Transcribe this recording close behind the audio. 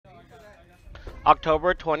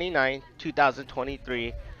October 29,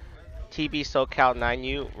 2023, TB SoCal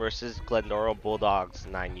 9U versus Glendora Bulldogs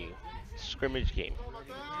 9U. Scrimmage game.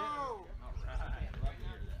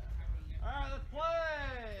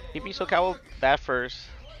 TB SoCal will bat first.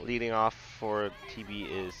 Leading off for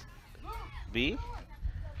TB is B.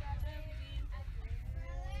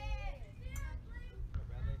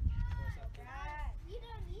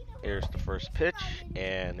 Here's the first pitch,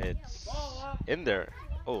 and it's in there.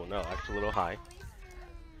 Oh no, actually a little high.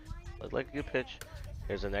 Looked like a good pitch.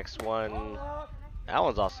 Here's the next one. That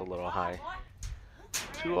one's also a little high.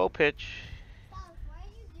 2-0 pitch,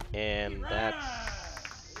 and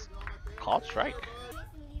that's called strike.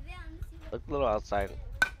 Looked a little outside.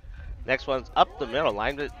 Next one's up the middle,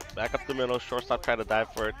 lined it back up the middle. Shortstop tried to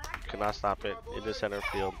dive for it, could not stop it in the center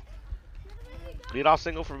field. Leadoff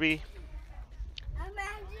single for B.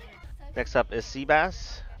 Next up is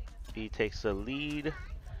Seabass. B takes the lead.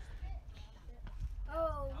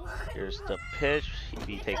 Here's the pitch.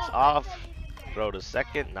 B takes off. Throw to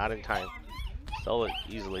second, not in time. Stole it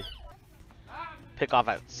easily. Pick off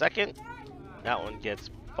at second. That one gets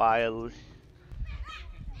by.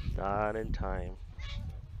 Not in time.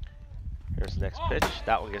 Here's the next pitch.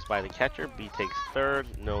 That one gets by the catcher. B takes third.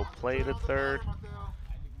 No play to third.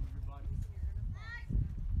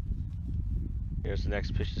 Here's the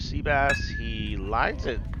next pitch to Seabass. He lines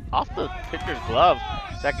it off the pitcher's glove.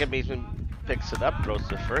 Second baseman picks it up, throws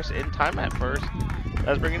to first. In time at first.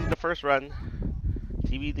 Does bring in the first run.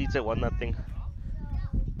 TV leads it 1-0.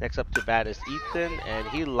 Next up to bat is Ethan, and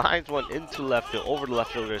he lines one into left field, over the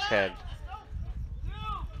left fielder's head.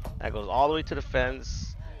 That goes all the way to the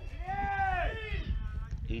fence.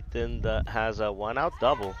 Ethan has a 1-out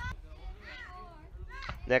double.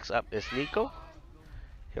 Next up is Nico.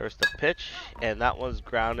 Here's the pitch, and that one's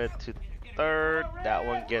grounded to third. That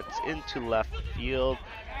one gets into left field.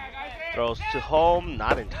 Throws to home,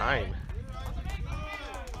 not in time.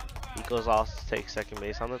 Nico's also takes second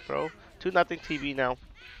base on the throw. 2-0 TB now.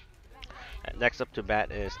 And next up to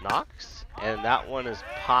bat is Knox, and that one is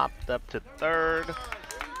popped up to third.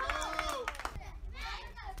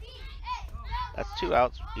 That's 2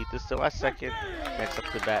 outs. Ethan's still at second. Next up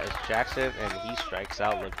to bat is Jackson, and he strikes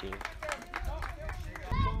out looking.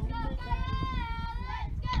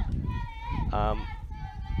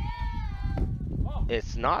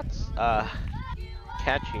 It's not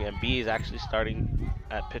catching, and B is actually starting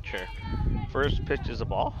at pitcher. First pitch is a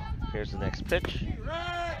ball. Here's the next pitch.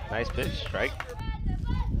 Nice pitch, strike.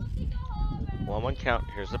 1-1 count.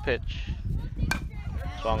 Here's the pitch.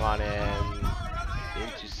 Swung on and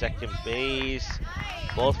into second base.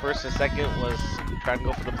 Both first and second was trying to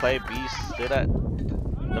go for the play. B stood at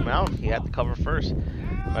the mound. He had to cover first.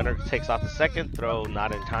 Runner takes off the second, throw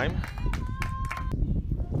not in time.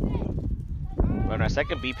 Runner at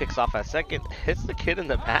second, B picks off at second, hits the kid in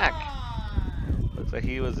the back. Looks like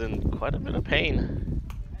he was in quite a bit of pain.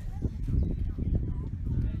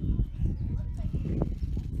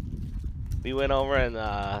 We went over and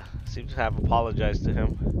seemed to have apologized to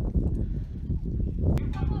him.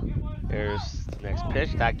 Here's the next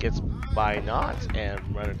pitch. That gets by Knots, and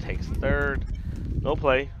runner takes third. No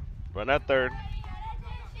play. Run at third.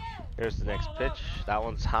 Here's the next pitch. That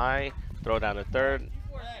one's high. Throw down to third.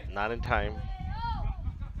 Not in time.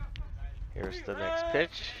 Here's the next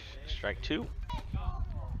pitch. Strike 2.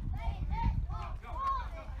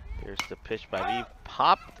 Here's the pitch by B.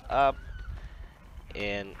 Popped up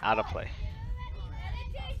and out of play.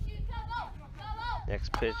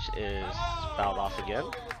 Next pitch is fouled off again.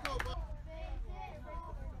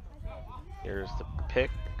 Here's the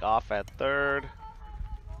pick off at third.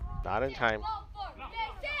 Not in time.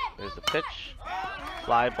 There's the pitch.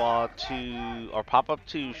 Fly ball to, or pop up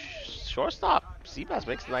to shortstop. Seabass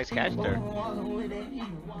makes a nice catch there.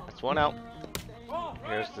 That's 1 out.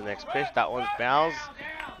 Here's the next pitch. That one's bounced.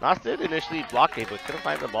 Knox did initially block it, but couldn't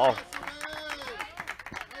find the ball.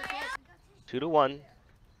 2-1.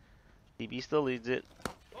 DB still leads it.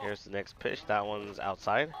 Here's the next pitch. That one's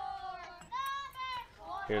outside.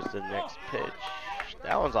 Here's the next pitch.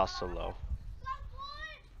 That one's also low.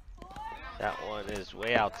 That one is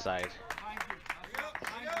way outside.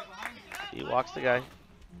 He walks the guy.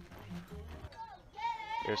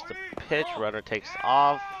 Here's the pitch. Runner takes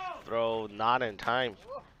off. Throw not in time.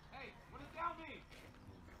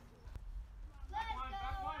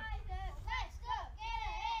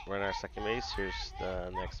 Runner at second base. Here's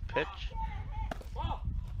the next pitch.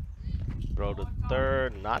 Throw to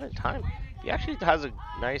third. Not in time. He actually has a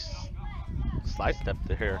nice slide step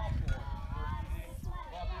to here.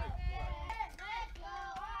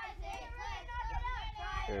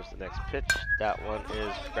 Here's the next pitch. That one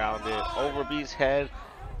is grounded over B's head,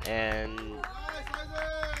 and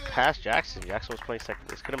past Jackson. Jackson was playing second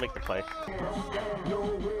base. Couldn't make the play.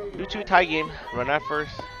 2-2 tie game. Run at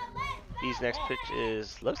first. B's next pitch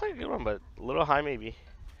is, looks like a good one, but a little high maybe.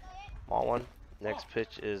 Ball one. Next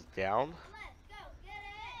pitch is down.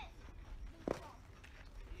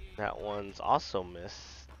 That one's also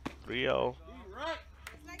missed. 3-0.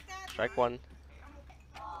 Strike one.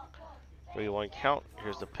 3-1 count.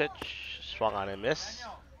 Here's the pitch. Swung on and missed.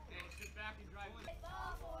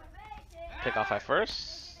 Pick off at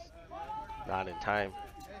first. Not in time.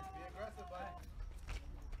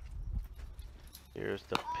 Here's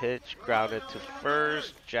the pitch. Grounded to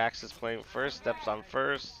first. Jackson's playing first. Steps on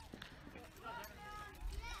first.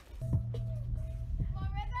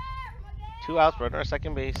 2 outs. Runner at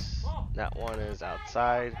second base. That one is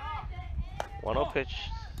outside. 1-0 pitch.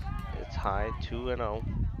 It's high. 2-0.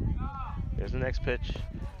 Here's the next pitch.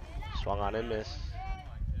 Swung on and missed.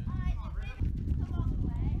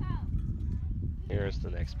 Here's the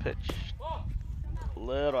next pitch. A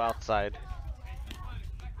little outside.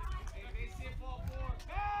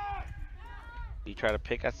 You try to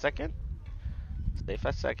pick at second. Safe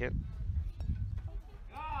at second.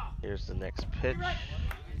 Here's the next pitch.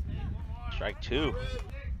 Strike two.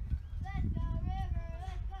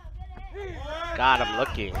 God, I'm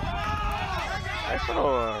looking. Nice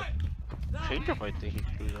little changeup I think he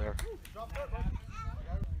threw there.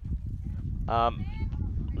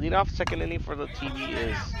 Lead off second inning for the TV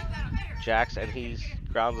is Jax, and he's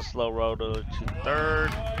grounds a slow roller to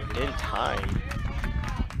third in time.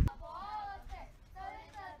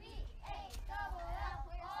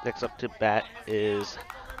 Next up to bat is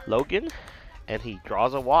Logan, and he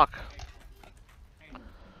draws a walk.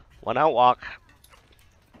 1 out walk.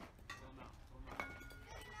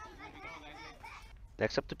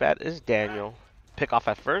 Next up to bat is Daniel. Pick off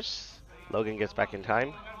at first. Logan gets back in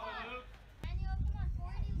time.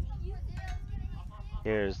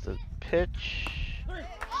 Here's the pitch.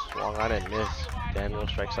 Swung on and missed. Daniel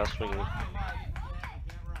strikes out swinging.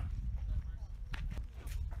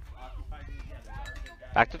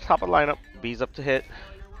 Back to the top of the lineup. B's up to hit.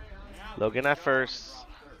 Logan at first.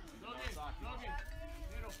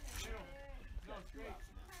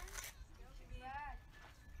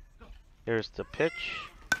 Here's the pitch.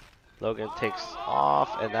 Logan takes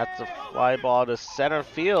off, and that's a fly ball to center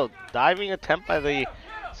field. Diving attempt by the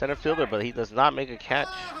center fielder, but he does not make a catch.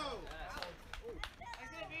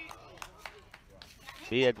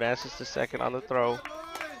 B advances to second on the throw.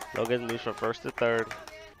 Logan moves from first to third.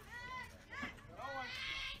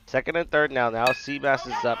 Second and third now. Now Seabass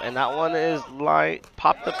is up, and that one is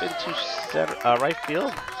popped up into center, right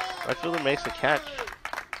field. Right fielder makes a catch.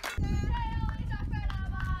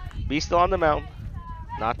 B still on the mound.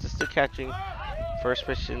 Not just still catching. First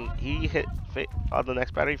pitch, and he hit on the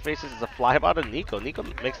next batter he faces is a fly ball to Nico. Nico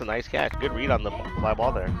makes a nice catch. Good read on the fly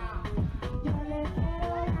ball there.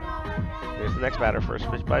 Here's the next batter. First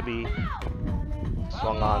pitch by B.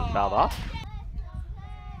 Swung on, fouled off.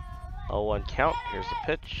 0-1 count. Here's the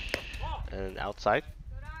pitch. And outside.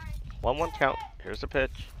 1-1 count. Here's the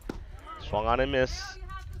pitch. Swung on and missed.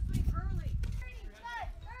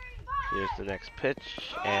 Here's the next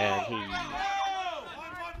pitch. And he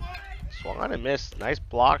swung on and missed. Nice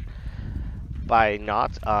block by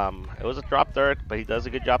Knott. It was a drop third, but he does a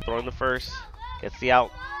good job throwing the first. Gets the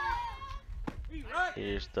out.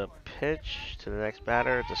 Here's the pitch to the next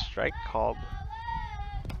batter. It's a strike called.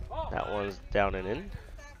 That one's down and in.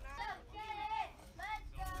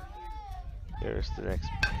 Here's the next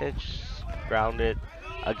pitch. Grounded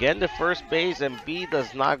again to first base, and B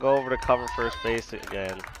does not go over to cover first base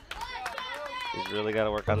again. He's really got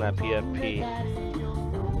to work on that PFP.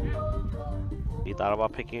 He thought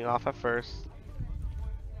about picking off at first.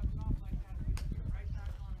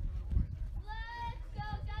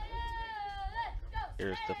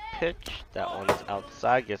 Here's the pitch. That one's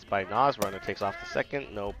outside. Gets by Nas. Runner takes off the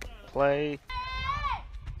second. No play.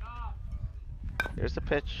 Here's the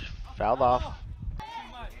pitch. Fouled off.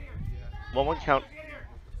 1-1 count.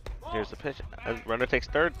 Here's the pitch. Runner takes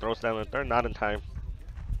third. Throws down the third. Not in time.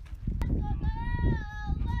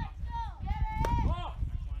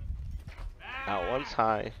 Out one's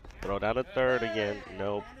high. Throw down to third again.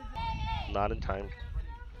 Nope. Not in time.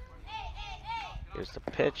 Here's the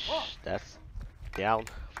pitch. That's down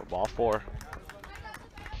for ball 4.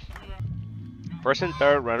 First and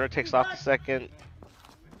third. Runner takes off the second.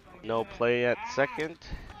 No play at second.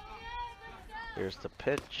 Here's the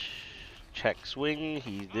pitch. Check swing.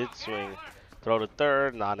 He did swing. Throw to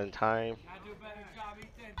third. Not in time.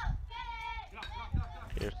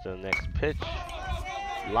 Here's the next pitch.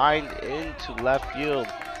 Lined into left field,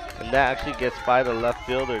 and that actually gets by the left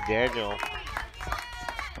fielder Daniel.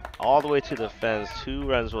 all the way to the fence. 2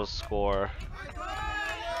 runs will score.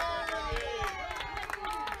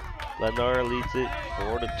 Glendora leads it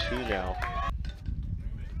 4-2 now.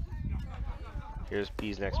 Here's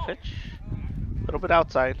B's next pitch. A little bit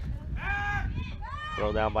outside.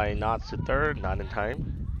 Throw down by Knots to third, not in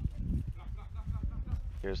time.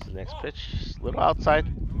 Here's the next pitch. A little outside.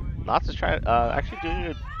 Knots is trying, actually doing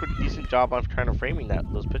a pretty decent job on trying to framing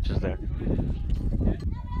those pitches there.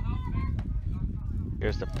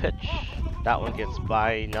 Here's the pitch. That one gets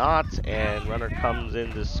by Knots, and runner comes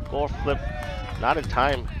in to score flip. Not in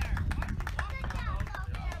time.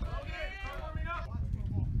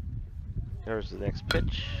 There's the next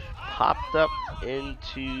pitch. Popped up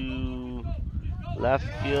into left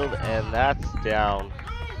field, and that's down.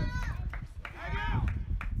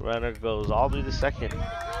 Runner goes all the way to second.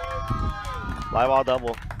 Fly ball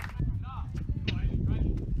double.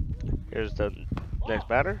 Here's the next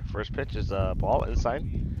batter. First pitch is a ball inside.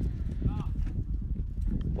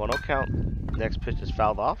 1-0 count. Next pitch is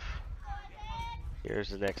fouled off. Here's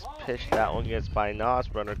the next pitch. That one gets by Nos.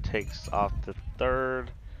 Runner takes off to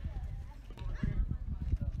third.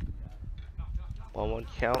 1-1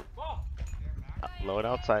 count. Low and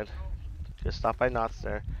outside. Just stopped by Knots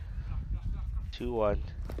there. 2-1.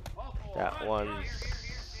 That one's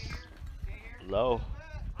low.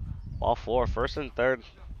 Ball 4. First and third.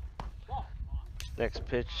 Next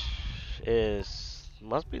pitch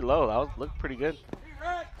must be low. That would look pretty good.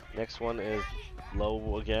 Next one is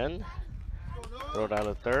low again. Throw down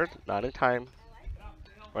to third. Not in time.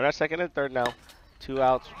 We're at second and third now. 2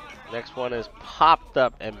 outs. Next one is popped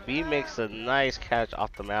up, and B makes a nice catch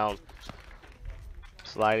off the mound,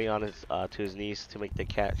 sliding on his to his knees to make the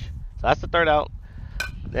catch. So that's the third out.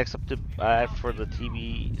 Next up to for the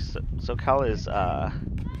TB SoCal is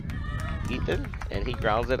Ethan, and he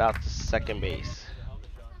grounds it out to second base.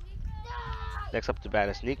 Next up to bat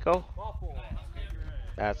is Nico.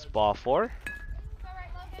 That's ball 4.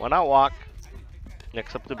 1 out walk.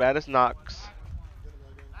 Next up to bat is Knox.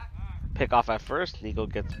 Pick off at first. Nico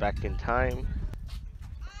gets back in time.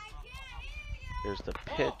 Here's the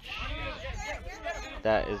pitch.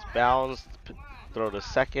 That is bounced. Throw to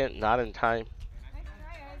second. Not in time.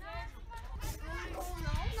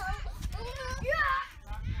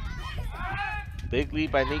 Big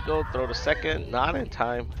lead by Nico. Throw to second. Not in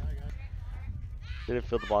time. Didn't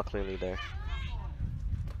feel the ball cleanly there.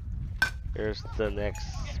 Here's the next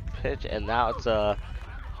pitch. And now it's a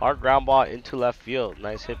hard ground ball into left field.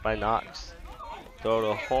 Nice hit by Knox. Throw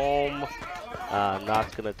to home.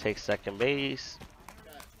 Knox gonna take second base.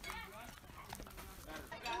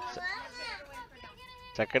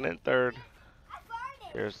 Second and third.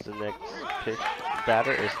 Here's the next pitch.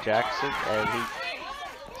 Batter is Jackson, and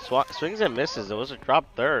he swings and misses. It was a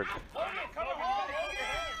drop third.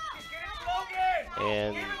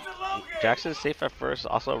 And Jackson's safe at first.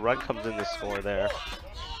 Also, a run comes in to score there.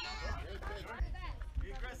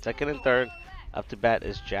 Second and third. Up to bat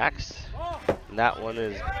is Jax. And that one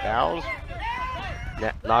is bounced.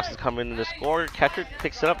 Knox is coming in to score. Catcher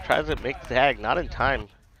picks it up, tries to make the tag. Not in time.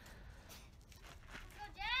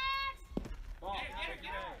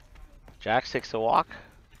 Jax takes a walk.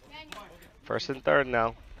 First and third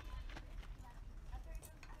now.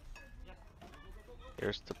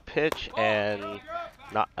 Here's the pitch, and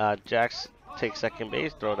Jax takes second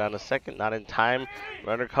base. Throw down to second. Not in time.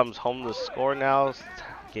 Runner comes home to score now.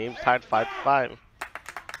 Game's tied 5-5.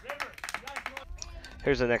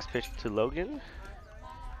 Here's the next pitch to Logan.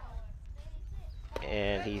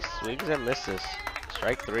 And he swings and misses.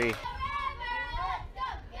 Strike 3.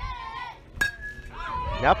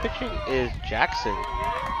 Now pitching is Jackson.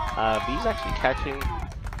 B's actually catching.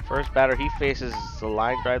 First batter he faces the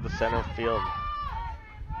line drive to center field.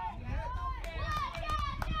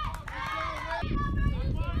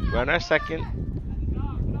 Runner second.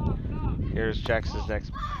 Here's Jackson's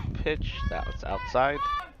next pitch. That was outside.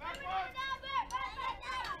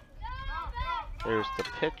 Here's the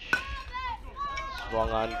pitch. Swung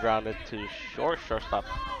on, grounded to short. Shortstop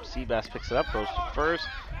Seabass picks it up, goes to first.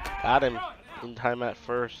 Got him in time at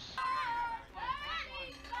first.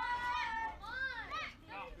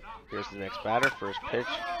 Here's the next batter. First pitch,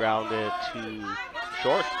 grounded to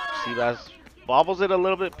short. Seabass bobbles it a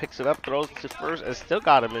little bit, picks it up, throws to first, and still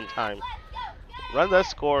got him in time. Run does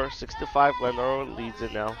score. 6-5. Glendora leads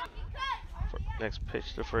it now. Next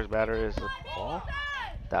pitch to first batter is a ball.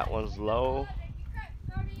 That one's low.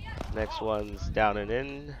 Next one's down and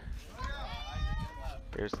in.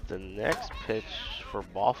 Here's the next pitch for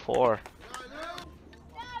ball 4.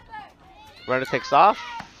 Runner takes off,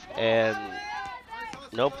 and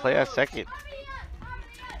no play at second.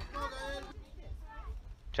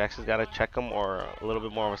 Jackson's got to check him or a little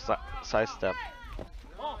bit more of a side step.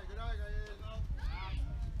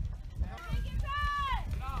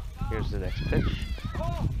 Here's the next pitch.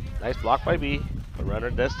 Nice block by B. The runner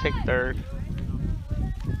does take third.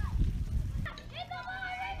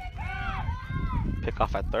 Pick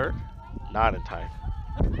off at third. Not in time.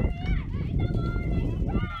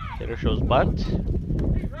 Hitter shows bunt.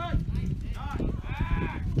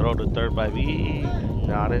 Throw to third by B.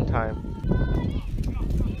 Not in time.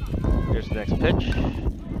 Here's the next pitch.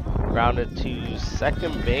 Grounded to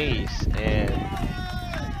second base, and I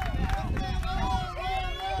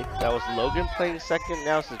think that was Logan playing second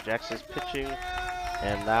now since Jackson's pitching,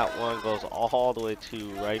 and that one goes all the way to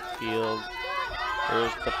right field.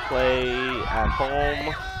 Here's the play at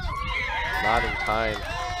home. Not in time.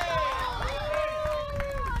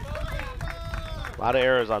 A lot of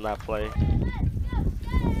errors on that play.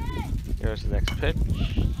 Here's the next pitch,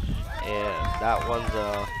 and that one's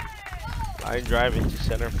a line drive into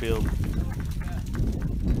center field.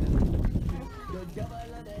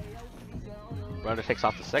 Runner takes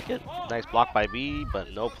off the second. Nice block by B,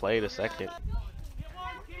 but no play to second.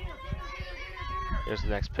 Here's the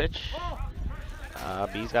next pitch.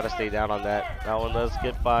 B's got to stay down on that. That one does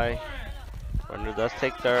get by. Runner does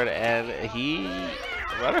take third, and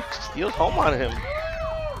runner steals home on him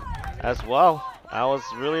as well. That was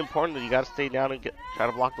really important that you got to stay down and try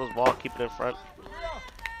to block those balls, keep it in front.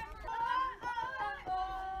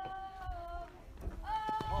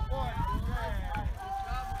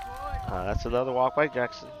 That's another walk by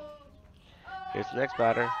Jackson. Here's the next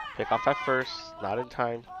batter. Pick off at first, not in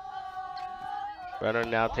time. Runner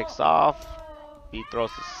now takes off. B throws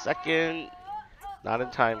to second, not in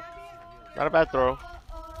time. Not a bad throw.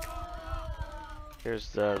 Here's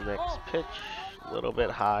the next pitch, a little bit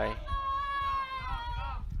high.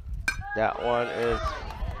 That one is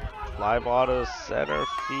fly ball to center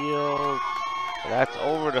field. That's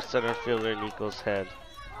over the center fielder Nico's head.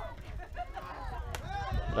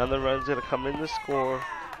 Another run's gonna come in to score.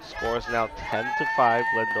 Score is now 10-5,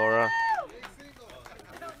 Glendora.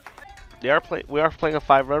 We are playing a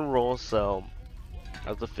 5-run rule, so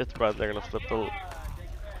as the 5th run, they're gonna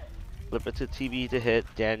flip it to TB to hit.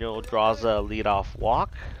 Daniel draws a leadoff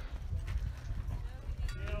walk.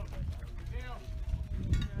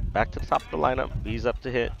 Back to the top of the lineup. B's up to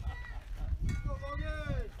hit.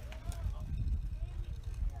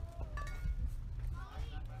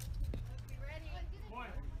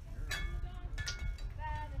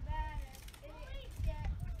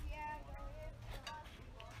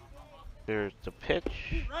 There's the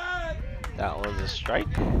pitch. That one's a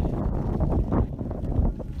strike. A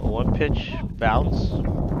 1 pitch bounce.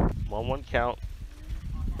 1-1 count.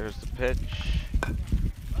 There's the pitch.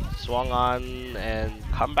 Swung on and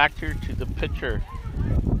come back here to the pitcher.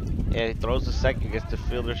 And he throws the second, gets the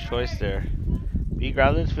fielder's choice there. B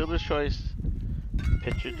grounded fielder's choice.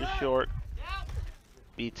 Pitcher to short.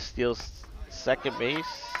 B steals second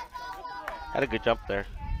base. Had a good jump there.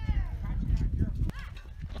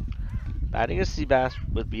 Batting is Seabass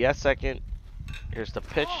with B at second. Here's the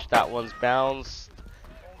pitch. That one's bounced.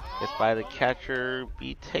 It's by the catcher.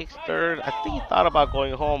 B takes third. I think he thought about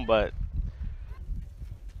going home, but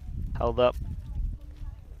held up.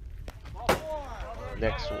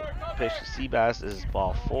 Next pitch to Seabass is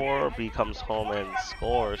ball 4. B comes home and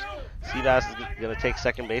scores. Seabass is going to take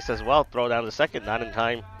second base as well. Throw down to second. Not in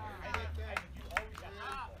time.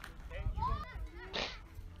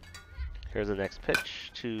 Here's the next pitch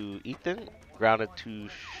to Ethan. Grounded to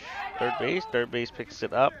third base. Third base picks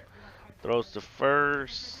it up. Throws to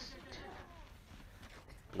first.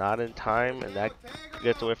 Not in time. And that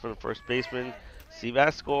gets away from the first baseman.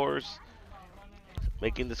 Seabass scores.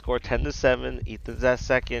 Making the score 10-7. Ethan's at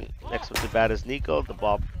second. Next with the bat is Nico. The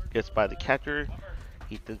ball gets by the catcher.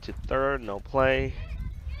 Ethan to third. No play.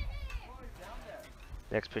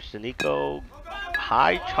 Next pitch to Nico.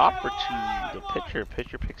 High chopper to the pitcher.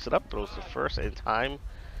 Pitcher picks it up, throws to first in time.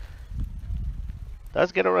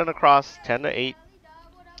 Does get a run across, 10-8.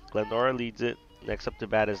 Glendora leads it. Next up to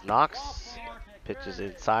bat is Knox. Pitches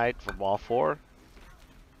inside for ball 4.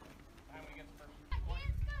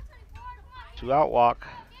 2-out walk.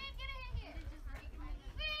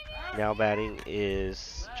 Now batting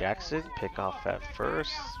is Jackson. Pick off at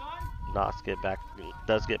first. Knox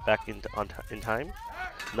does get back in time.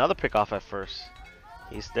 Another pick off at first.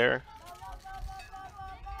 He's there.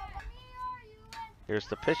 Here's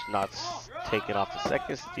the pitch. Knox taken off the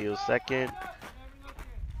second. Steals second.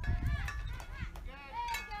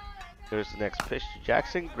 Here's the next pitch to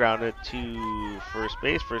Jackson. Grounded to first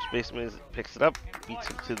base. First baseman picks it up. Beats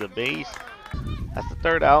him to the base. That's the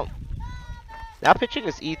 3rd out. Now pitching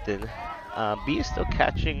is Ethan. B is still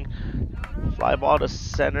catching. Fly ball to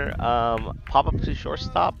center. Pop up to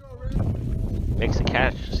shortstop. Makes the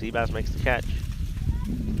catch. Seabass makes the catch.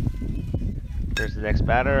 Here's the next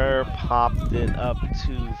batter. Popped it up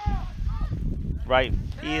to right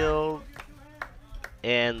field.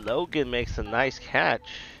 And Logan makes a nice catch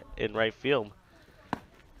in right field.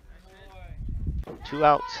 2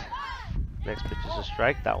 outs. Next pitch is a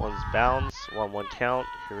strike. That one's bounced. 1-1 count.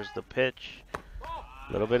 Here's the pitch.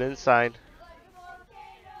 A little bit inside.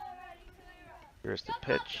 Here's the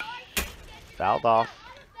pitch. Fouled off.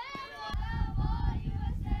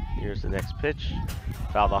 Here's the next pitch.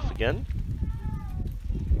 Fouled off again.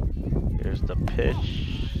 Here's the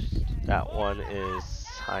pitch. That one is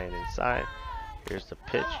high and inside. Here's the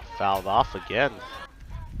pitch. Fouled off again.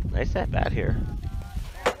 Nice at bat here.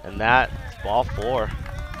 And that's ball 4.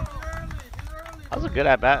 That was a good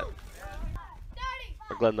at bat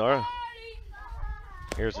for Glendora.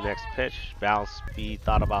 Here's the next pitch. Bounce. B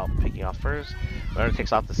thought about picking off first. Runner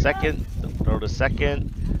takes off the second. Throw to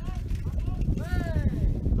second.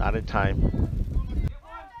 Not in time.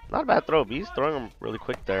 Not a bad throw. B's throwing him really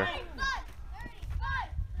quick there.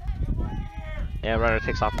 And runner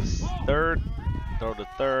takes off the third. Throw to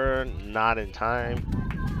third. Not in time.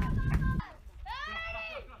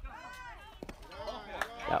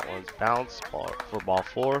 That one's bounced for ball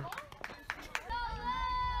 4.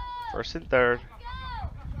 First and third.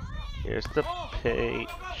 Here's the pitch.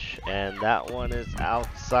 And that one is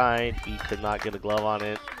outside. He could not get a glove on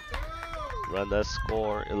it. Run does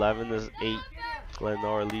score. 11-8.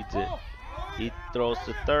 Glendora leads it. He throws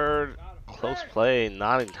to third. Close play.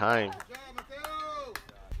 Not in time.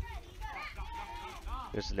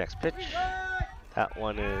 Here's the next pitch. That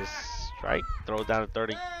one is strike. Throw down to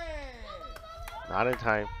 30. Not in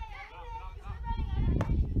time.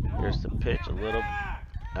 Here's the pitch.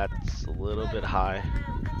 That's a little bit high.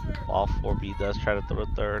 Ball 4. B does try to throw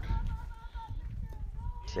to third.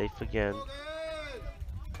 Safe again.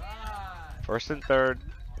 First and third.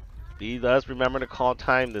 B does remember to call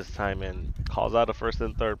time this time and calls out a first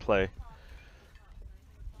and third play.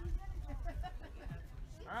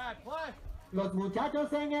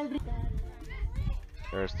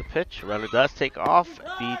 There's the pitch. Runner does take off.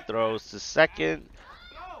 B throws to second.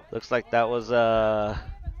 Looks like that was a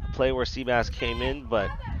play where Seabass came in,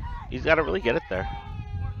 but he's got to really get it there.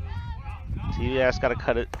 Seabass got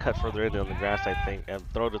to cut further in on the grass, I think, and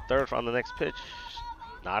throw to third on the next pitch.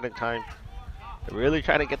 Not in time. They're really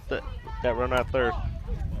trying to get that runner at third.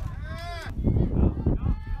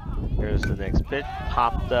 Here's the next pitch.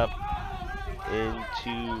 Popped up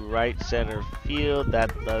into right center field.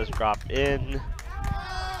 That does drop in.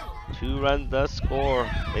 2 runs does score.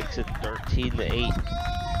 Makes it 13-8.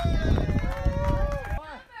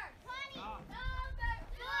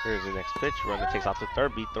 Here's the next pitch. Runner takes off to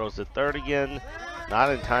third. B throws to third again. Not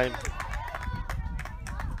in time.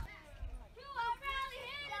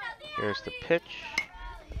 Here's the pitch.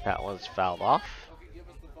 That one's fouled off.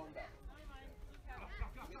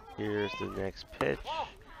 Here's the next pitch.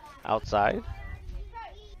 Outside.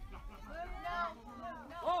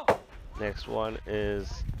 Next one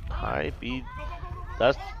is high. B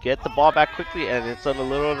does get the ball back quickly, and it's on a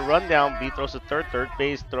little rundown. B throws to third. Third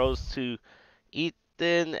base throws to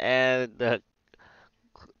Ethan, and the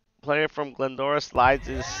player from Glendora slides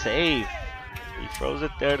in safe. He throws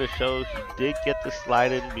it there to show he did get the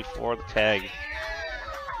slide in before the tag.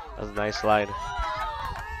 That was a nice slide.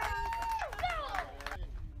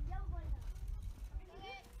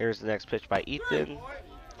 Here's the next pitch by Ethan.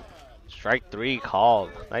 Strike 3 called.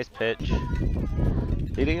 Nice pitch.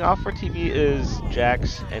 Leading off for TV is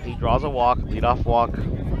Jax, and he draws a walk, leadoff walk.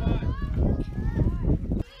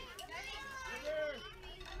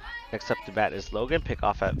 Next up to bat is Logan. Pick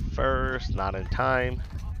off at first, not in time.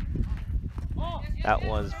 That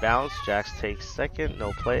one's bounced. Jax takes second.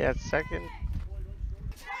 No play at second.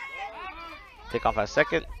 Pick off at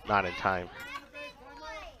second, not in time.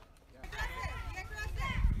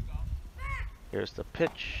 Here's the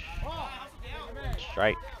pitch.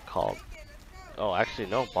 Strike called. Oh, actually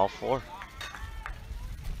no, ball 4.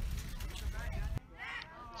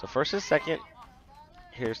 So first and second.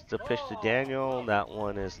 Here's the pitch to Daniel. That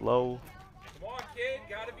one is low. Come on, kid.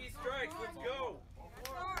 Gotta be strikes. Let's go.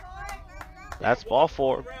 That's ball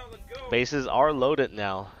 4. Bases are loaded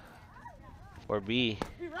now for B.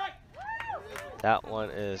 That one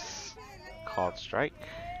is called strike.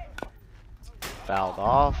 Fouled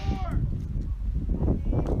off.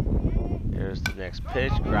 Here's the next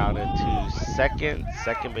pitch. Grounded to second.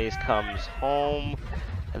 Second base comes home.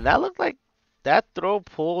 And that looked like that throw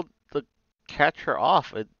pulled the catcher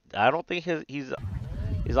off. I don't think he's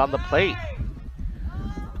on the plate.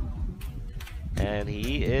 And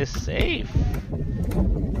he is safe.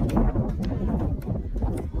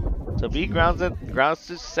 So B grounds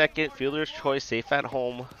to second. Fielder's choice, safe at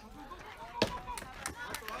home.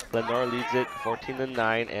 Glendora leads it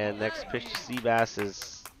 14-9, and next pitch to Seabass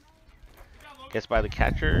is gets by the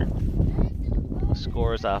catcher.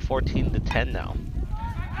 Scores 14-10 now.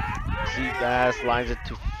 Seabass lines it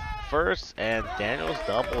to first, and Daniels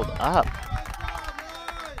doubled up.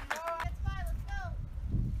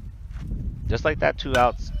 Just like that, 2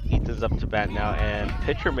 outs. Ethan's up to bat now, and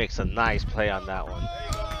pitcher makes a nice play on that one.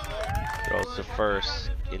 Throws to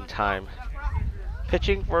first in time.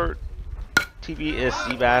 Pitching for TB is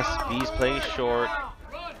Seabass. B's playing short.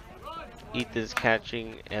 Ethan's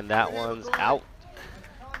catching, and that one's out.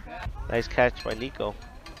 Nice catch by Nico.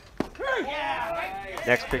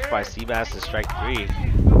 Next pitch by Seabass is strike 3.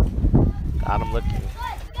 Got him looking.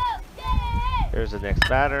 Here's the next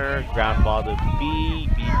batter. Ground ball to B.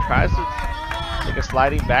 B tries to take a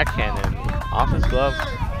sliding backhand and off his glove.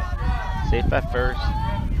 Safe at first.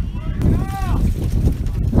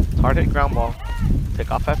 Hard hit ground ball.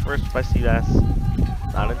 Pick off at first by Seabass.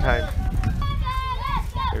 Not in time.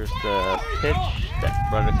 Here's the pitch. That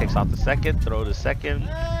runner takes off the second. Throw to second.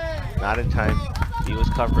 Not in time. He was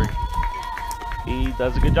covering. He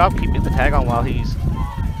does a good job keeping the tag on while he's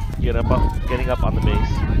getting up on the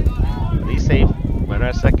base. But he's safe. Runner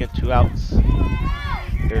at second. 2 outs.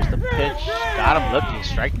 Here's the pitch. Got him looking.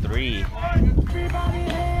 Strike 3.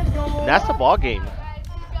 And that's the ball game.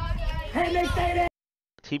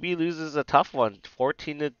 TB loses a tough one,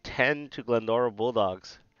 14-10 to Glendora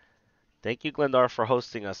Bulldogs. Thank you, Glendora, for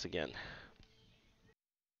hosting us again.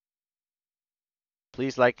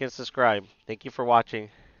 Please like and subscribe. Thank you for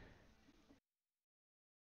watching.